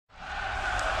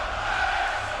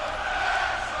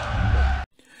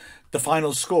The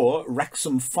final score,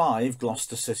 Wrexham 5,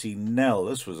 Gloucester City 0.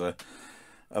 This was a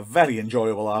very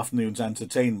enjoyable afternoon's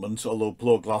entertainment, although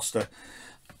poor Gloucester,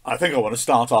 I think I want to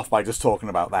start off by just talking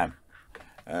about them.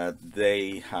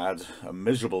 They had a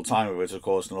miserable time of it, of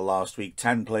course, in the last week.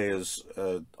 10 players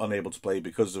unable to play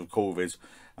because of COVID,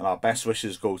 and our best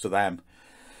wishes go to them.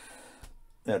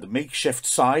 The makeshift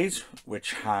side,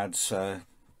 which had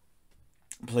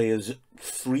players,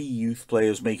 3 youth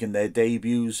players making their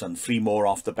debuts and 3 more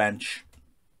off the bench,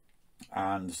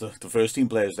 and the first team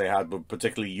players they had were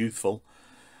particularly youthful,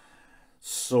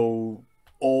 so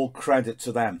all credit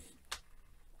to them.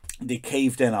 They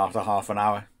caved in after half an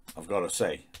hour, I've got to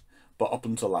say, but up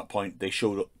until that point they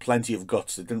showed plenty of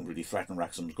guts. They didn't really threaten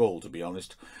Wrexham's goal, to be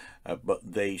honest, but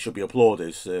they should be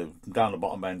applauded. Down the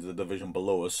bottom end of the division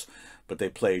below us, but they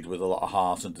played with a lot of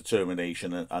heart and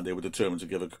determination, and they were determined to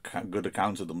give a good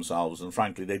account of themselves, and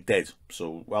frankly they did.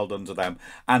 So well done to them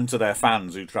and to their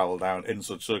fans who travelled down in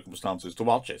such circumstances to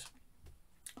watch it.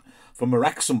 From a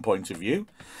Wrexham point of view,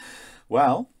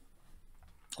 well,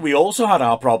 we also had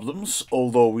our problems,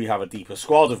 although we have a deeper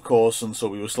squad, of course, and so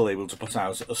we were still able to put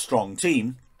out a strong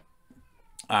team,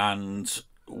 and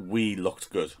we looked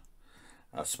good,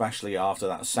 especially after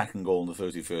that second goal in the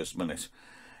 31st minute.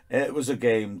 It was a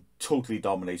game totally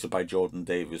dominated by Jordan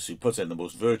Davis, who put in the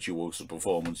most virtuoso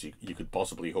performance you could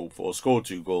possibly hope for. Scored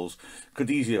 2 goals,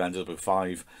 could easily have ended up with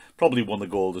 5, probably won the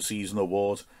Goal of the Season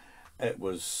award. It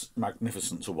was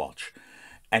magnificent to watch.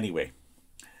 Anyway,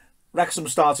 Wrexham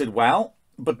started well,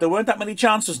 but there weren't that many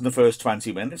chances in the first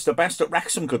 20 minutes. The best that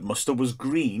Wrexham could muster was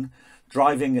Green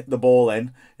driving the ball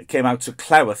in. It came out to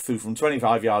Cleworth, who from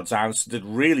 25 yards out did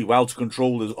really well to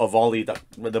control a volley that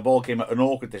the ball came at an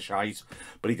awkwardish height,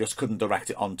 but he just couldn't direct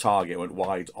it on target. It went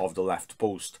wide of the left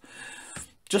post.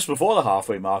 Just before the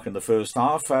halfway mark in the first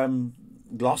half,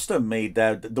 Gloucester made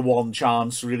the one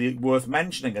chance really worth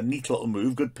mentioning. A neat little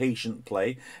move, good patient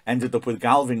play. Ended up with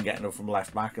Galvin getting up from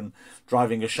left back and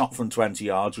driving a shot from 20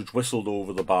 yards, which whistled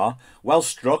over the bar. Well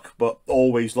struck, but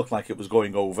always looked like it was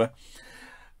going over.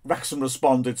 Wrexham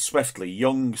responded swiftly.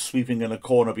 Young sweeping in a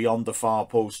corner beyond the far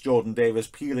post. Jordan Davis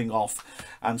peeling off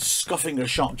and scuffing a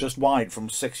shot just wide from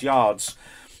 6 yards.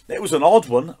 It was an odd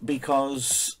one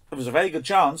because it was a very good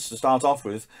chance to start off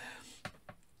with.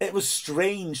 It was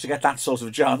strange to get that sort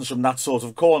of chance from that sort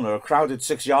of corner. A crowded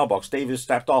 6-yard box. Davis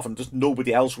stepped off and just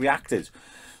nobody else reacted.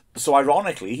 So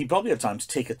ironically, he probably had time to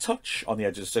take a touch on the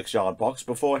edge of the 6-yard box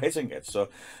before hitting it. So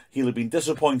he'll have been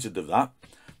disappointed of that.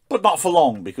 But not for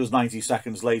long, because 90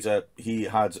 seconds later he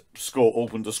had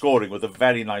opened the scoring with a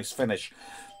very nice finish.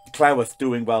 Cleworth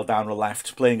doing well down the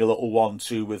left, playing a little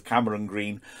 1-2 with Cameron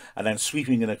Green, and then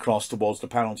sweeping it across towards the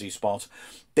penalty spot.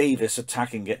 Davis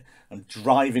attacking it and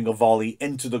driving a volley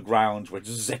into the ground, which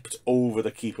zipped over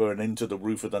the keeper and into the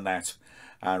roof of the net.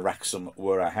 And Wrexham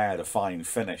were ahead. A fine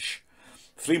finish.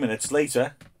 3 minutes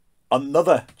later,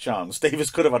 another chance. Davis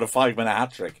could have had a 5-minute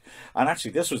hat-trick. And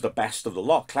actually, this was the best of the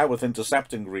lot. Cleworth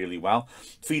intercepting really well,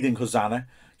 feeding Hosanna.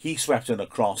 He swept in a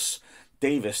cross.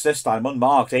 Davis, this time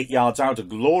unmarked, 8 yards out, a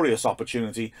glorious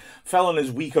opportunity. Fell on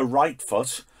his weaker right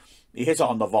foot. He hit it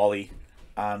on the volley,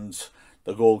 and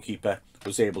the goalkeeper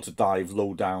was able to dive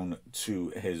low down to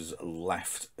his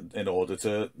left in order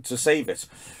to save it.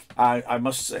 I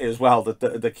must say as well that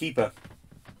the keeper,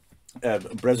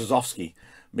 Brzezowski,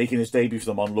 making his debut for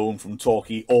them on loan from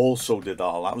Torquay, also did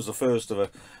all. That was the first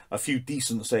of a few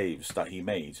decent saves that he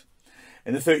made.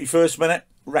 In the 31st minute,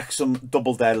 Wrexham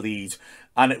doubled their lead,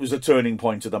 and it was a turning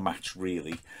point of the match,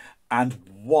 really. And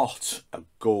what a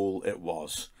goal it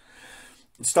was.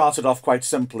 It started off quite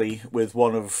simply with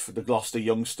one of the Gloucester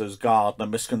youngsters, Gardner,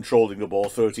 miscontrolling the ball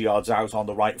 30 yards out on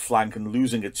the right flank and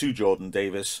losing it to Jordan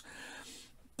Davis.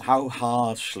 How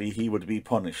harshly he would be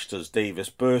punished as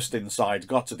Davis burst inside,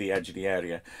 got to the edge of the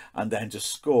area, and then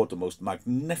just scored the most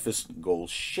magnificent goal,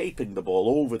 shaping the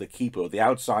ball over the keeper, the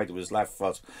outside of his left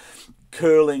foot,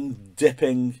 curling,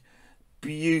 dipping,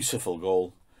 beautiful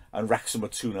goal, and Wrexham were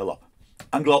 2-0 up.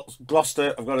 And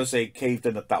Gloucester, I've got to say, caved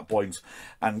in at that point,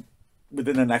 and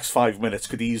within the next 5 minutes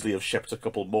could easily have shipped a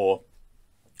couple more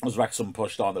as Wrexham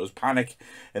pushed on. There was panic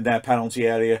in their penalty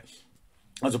area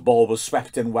as a ball was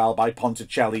swept in well by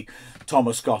Ponticelli.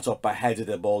 Thomas got up ahead of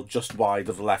the ball just wide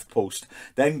of the left post.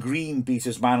 Then Green beat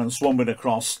his man and swung it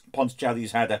across.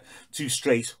 Ponticelli's header, too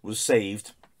straight, was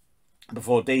saved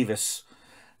before Davis,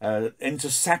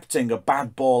 intercepting a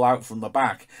bad ball out from the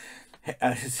back,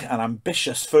 an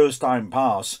ambitious first-time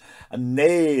pass, and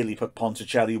nearly put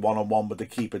Ponticelli one-on-one with the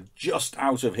keeper, just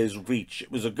out of his reach.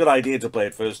 It was a good idea to play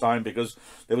it first time because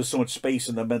there was so much space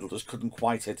in the middle, just couldn't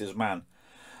quite hit his man.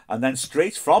 And then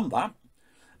straight from that,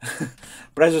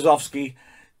 Brzezowski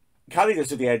carried it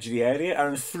to the edge of the area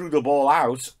and threw the ball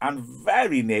out, and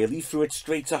very nearly threw it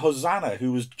straight to Hosanna,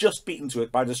 who was just beaten to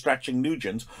it by the stretching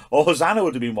Nugent, or Hosanna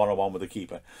would have been one-on-one with the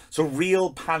keeper. So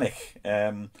real panic.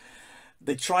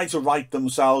 They tried to right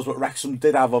themselves, but Wrexham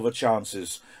did have other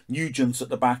chances. Nugent at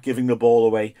the back giving the ball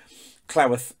away.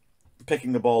 Cleworth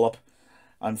picking the ball up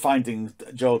and finding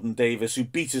Jordan Davis, who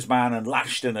beat his man and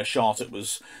lashed in a shot. It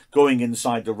was going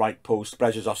inside the right post.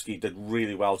 Brzezinski did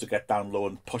really well to get down low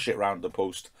and push it round the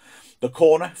post. The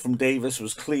corner from Davis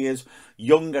was cleared.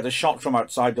 Young had a shot from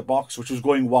outside the box, which was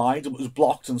going wide. It was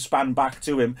blocked and span back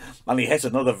to him, and he hit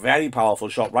another very powerful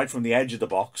shot right from the edge of the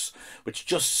box, which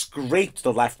just scraped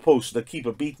the left post, the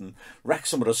keeper beaten.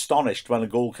 Wrexham were astonished when a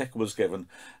goal kick was given,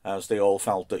 as they all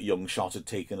felt that Young's shot had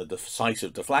taken a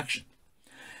decisive deflection.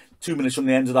 2 minutes from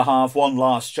the end of the half, one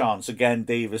last chance. Again,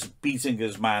 Davis beating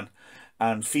his man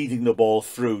and feeding the ball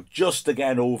through, just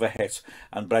again overhit,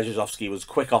 and Brzezinski was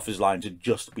quick off his line to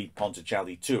just beat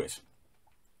Ponticelli to it.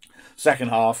 Second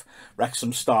half,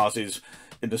 Wrexham started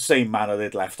in the same manner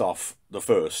they'd left off the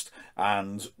first,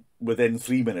 and within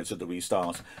 3 minutes of the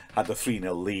restart had the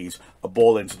 3-0 lead. A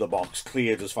ball into the box,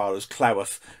 cleared as far as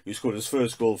Cleworth, who scored his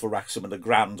first goal for Wrexham in a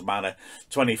grand manner,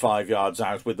 25 yards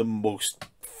out with the most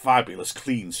fabulous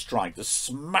clean strike, just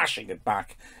smashing it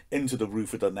back into the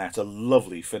roof of the net. A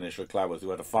lovely finish for Cleworth, who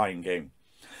had a fine game.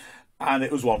 And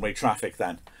it was one-way traffic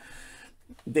then.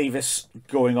 Davis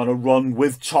going on a run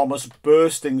with Thomas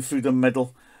bursting through the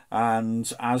middle,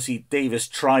 and as Davis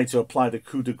tried to apply the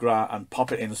coup de grace and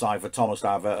pop it inside for Thomas to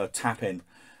have a tap in,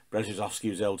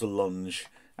 Brzezinski was able to lunge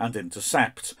and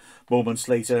intercept. Moments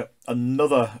later,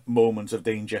 another moment of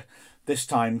danger. This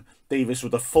time, Davis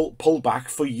with a full pullback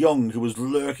for Young, who was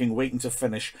lurking, waiting to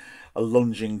finish. A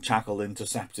lunging tackle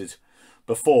intercepted.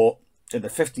 Before, in the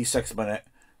 56th minute,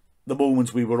 the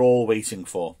moment we were all waiting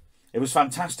for. It was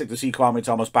fantastic to see Kwame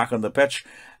Thomas back on the pitch,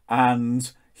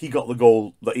 and he got the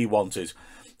goal that he wanted.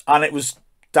 And it was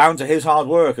down to his hard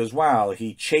work as well.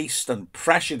 He chased and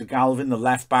pressured Galvin, the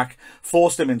left back,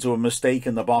 forced him into a mistake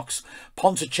in the box.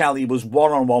 Ponticelli was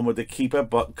one-on-one with the keeper,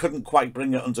 but couldn't quite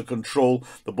bring it under control.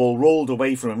 The ball rolled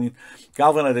away from him.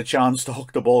 Galvin had a chance to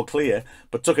hook the ball clear,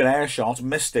 but took an air shot,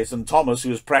 missed it, and Thomas, who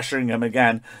was pressuring him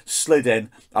again, slid in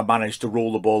and managed to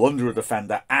roll the ball under a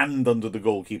defender and under the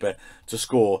goalkeeper to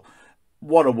score.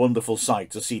 What a wonderful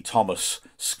sight to see Thomas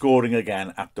scoring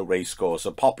again at the racecourse.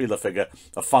 A popular figure,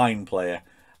 a fine player,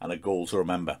 and a goal to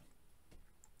remember.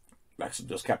 Wrexham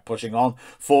just kept pushing on.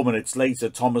 4 minutes later,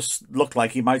 Thomas looked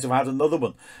like he might have had another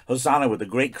one. Hosanna with a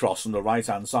great cross from the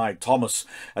right-hand side. Thomas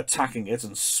attacking it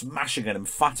and smashing an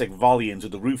emphatic volley into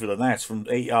the roof of the net from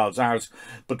 8 yards out.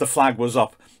 But the flag was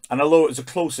up. And although it was a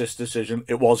closest decision,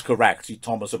 it was correct.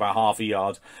 Thomas about half a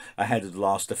yard ahead of the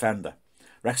last defender.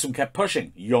 Wrexham kept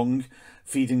pushing. Young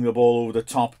feeding the ball over the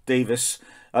top. Davis...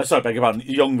 beg your pardon.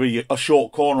 Young with a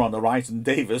short corner on the right, and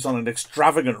Davis on an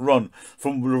extravagant run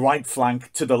from the right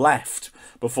flank to the left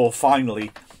before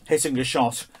finally hitting a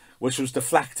shot which was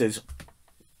deflected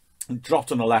and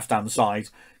dropped on the left-hand side.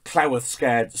 Cleworth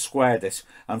squared it,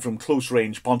 and from close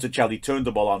range, Ponticelli turned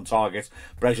the ball on target.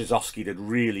 Brzezinski did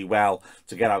really well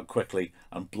to get out quickly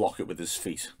and block it with his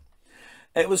feet.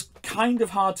 It was kind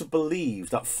of hard to believe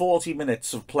that 40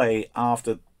 minutes of play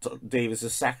after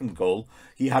Davis' second goal,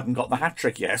 he hadn't got the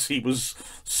hat-trick yet. He was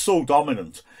so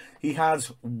dominant. He had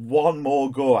one more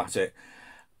go at it,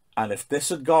 and if this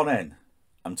had gone in,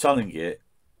 I'm telling you,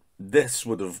 this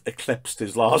would have eclipsed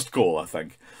his last goal, I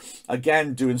think.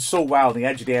 Again, doing so well on the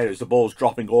edge of the area as the ball's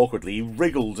dropping awkwardly. He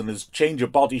wriggled, and his change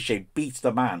of body shape beat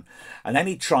the man. And then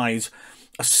he tries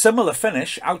a similar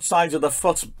finish outside of the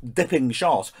foot dipping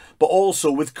shot, but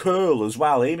also with curl as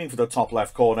well, aiming for the top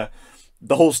left corner.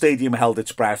 The whole stadium held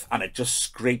its breath, and it just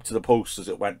scraped to the post as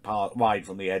it went wide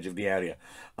from the edge of the area.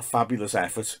 A fabulous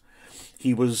effort.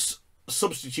 He was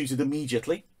substituted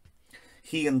immediately.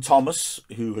 He and Thomas,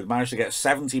 who had managed to get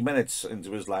 70 minutes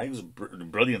into his legs,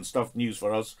 brilliant stuff, news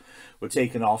for us, were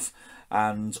taken off,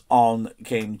 and on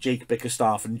came Jake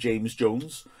Bickerstaff and James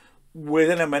Jones.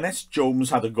 Within a minute, Jones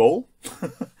had a goal.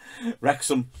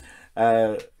 Wrexham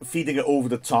feeding it over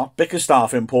the top.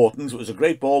 Bickerstaff important. It was a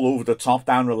great ball over the top,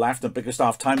 down the left, and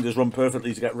Bickerstaff timed his run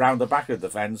perfectly to get round the back of the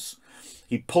defence.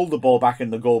 He pulled the ball back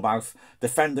in the goal mouth.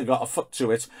 Defender got a foot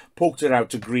to it, poked it out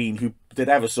to Green, who did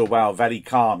ever so well, very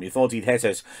calm. You thought he'd hit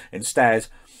it. Instead,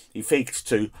 he faked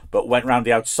to, but went round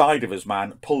the outside of his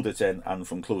man, pulled it in, and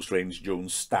from close range,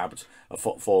 Jones stabbed a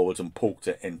foot forward and poked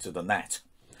it into the net.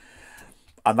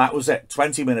 And that was it.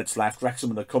 20 minutes left.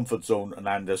 Wrexham in the comfort zone, and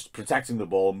Anders protecting the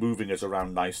ball, moving it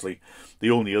around nicely.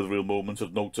 The only other real moment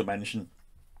of note to mention,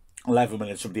 11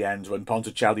 minutes from the end, when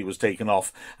Ponticelli was taken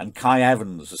off and Kai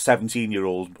Evans, a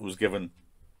 17-year-old, was given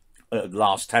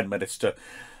last 10 minutes to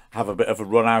have a bit of a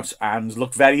run out and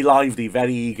looked very lively,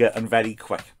 very eager and very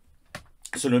quick.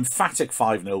 So an emphatic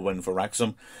 5-0 win for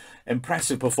Wrexham.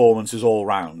 Impressive performances all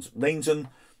round. Laneton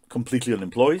completely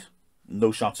unemployed.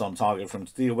 No shots on target for him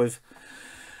to deal with.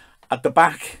 At the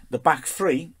back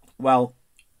three, well,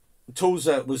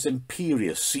 Tozer was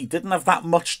imperious. He didn't have that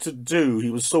much to do. He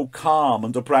was so calm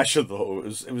under pressure, though.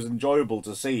 It was enjoyable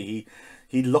to see.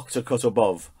 He looked a cut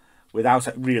above without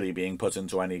really being put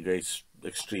into any great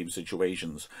extreme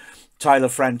situations. Tyler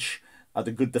French had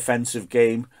a good defensive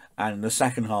game, and in the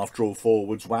second half drove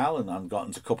forwards well and got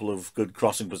into a couple of good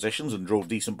crossing positions and drove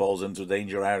decent balls into the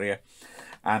danger area.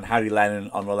 And Harry Lennon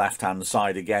on the left-hand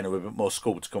side, again, with a bit more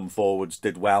scope to come forwards,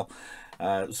 did well.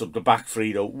 So the back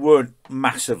three, though, weren't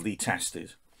massively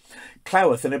tested.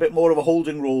 Cleworth in a bit more of a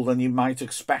holding role than you might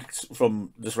expect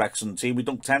from this Wrexham team. We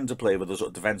don't tend to play with a sort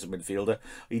of defensive midfielder.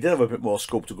 He did have a bit more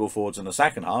scope to go forwards in the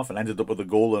second half and ended up with a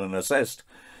goal and an assist.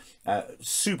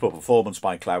 Super performance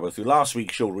by Cleworth, who last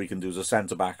week showed what he can do as a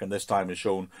centre-back and this time has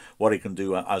shown what he can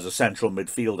do as a central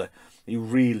midfielder. He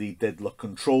really did look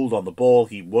controlled on the ball.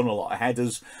 He won a lot of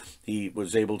headers. He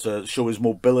was able to show his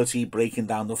mobility, breaking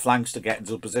down the flanks to get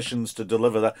into positions to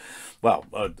deliver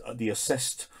the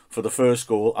assist for the first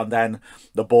goal, and then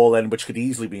the ball in, which could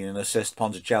easily be an assist,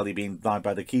 Ponticelli being denied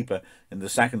by the keeper in the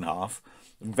second half.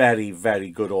 Very, very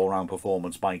good all-round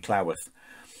performance by Cleworth.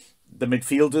 The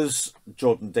midfielders,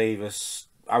 Jordan Davis,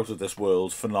 out of this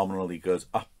world, phenomenally good,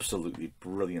 absolutely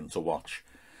brilliant to watch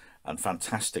and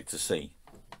fantastic to see.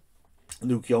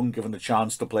 Luke Young given a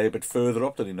chance to play a bit further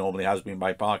up than he normally has been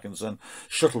by Parkinson,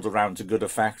 shuttled around to good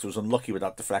effect, was unlucky with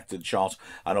that deflected shot,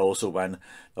 and also when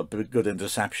a good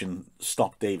interception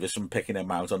stopped Davis from picking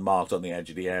him out unmarked on the edge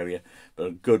of the area, but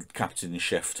a good captain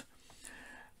shift.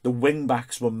 The wing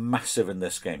backs were massive in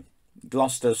this game.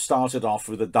 Gloucester started off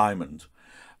with a diamond,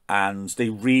 and they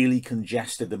really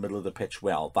congested the middle of the pitch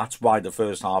well. That's why the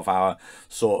first half hour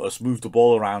saw us move the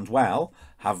ball around well,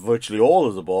 have virtually all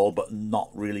of the ball, but not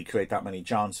really create that many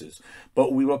chances.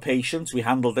 But we were patient, we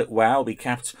handled it well, we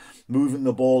kept moving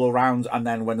the ball around, and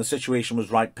then when the situation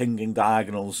was right, pinging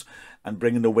diagonals and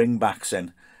bringing the wing backs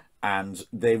in, and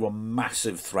they were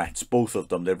massive threats, both of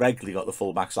them. They regularly got the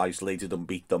full-backs isolated and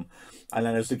beat them. And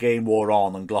then as the game wore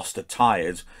on and Gloucester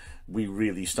tired, we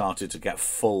really started to get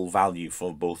full value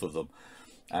for both of them.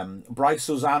 Bryce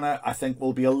Susanna, I think,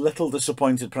 will be a little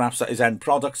disappointed perhaps at his end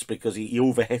products because he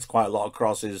overhit quite a lot of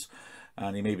crosses,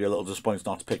 and he may be a little disappointed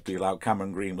not to pick people out.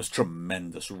 Cameron Green was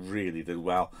tremendous, really did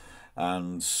well,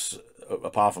 and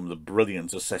apart from the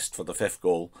brilliant assist for the 5th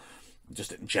goal,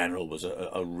 just in general was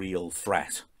a real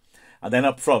threat. And then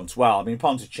up front, well, I mean,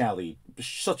 Ponticelli,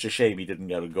 such a shame he didn't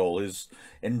get a goal. His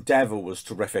endeavour was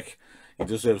terrific. He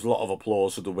deserves a lot of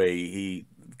applause for the way he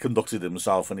conducted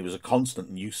himself, and he was a constant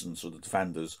nuisance for the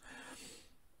defenders.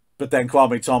 But then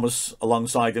Kwame Thomas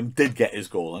alongside him did get his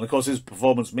goal, and of course his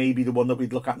performance may be the one that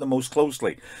we'd look at the most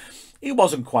closely. He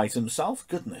wasn't quite himself,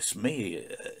 goodness me,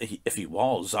 if he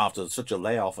was after such a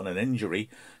layoff and an injury,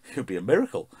 it would be a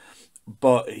miracle.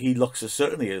 But he looks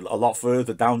certainly a lot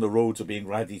further down the road to being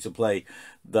ready to play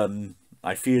than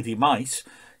I feared he might.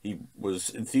 He was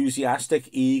enthusiastic,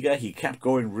 eager. He kept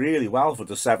going really well for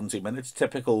the 70 minutes.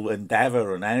 Typical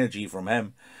endeavour and energy from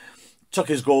him. Took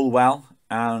his goal well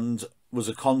and was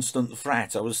a constant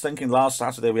threat. I was thinking last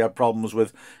Saturday we had problems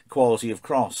with quality of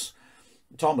cross.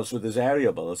 Thomas, with his area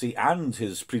ability and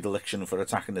his predilection for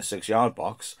attacking the 6-yard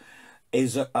box,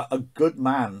 is a good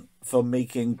man for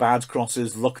making bad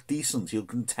crosses look decent. He'll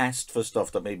contest for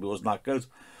stuff that maybe wasn't that good.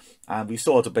 And we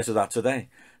saw a bit of that today.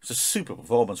 It's a super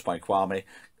performance by Kwame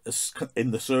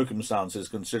in the circumstances,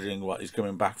 considering what he's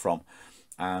coming back from,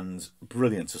 and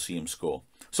brilliant to see him score.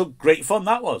 So great fun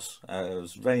that was. It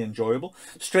was very enjoyable.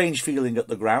 Strange feeling at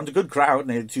the ground. A good crowd,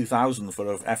 nearly 2,000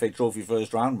 for a FA Trophy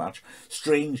first round match.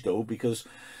 Strange though, because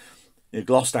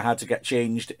Gloucester had to get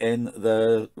changed in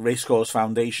the Racecourse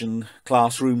Foundation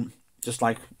classroom, just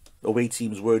like away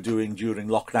teams were doing during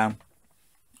lockdown.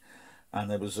 And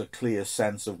there was a clear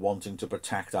sense of wanting to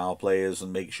protect our players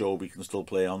and make sure we can still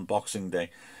play on Boxing Day.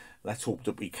 Let's hope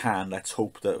that we can. Let's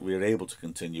hope that we're able to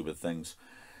continue with things,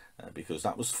 because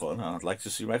that was fun, and I'd like to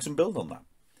see Wrexham build on that.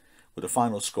 With a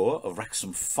final score of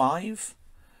Wrexham 5,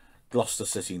 Gloucester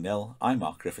City 0, I'm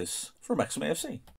Mark Griffiths from Wrexham AFC.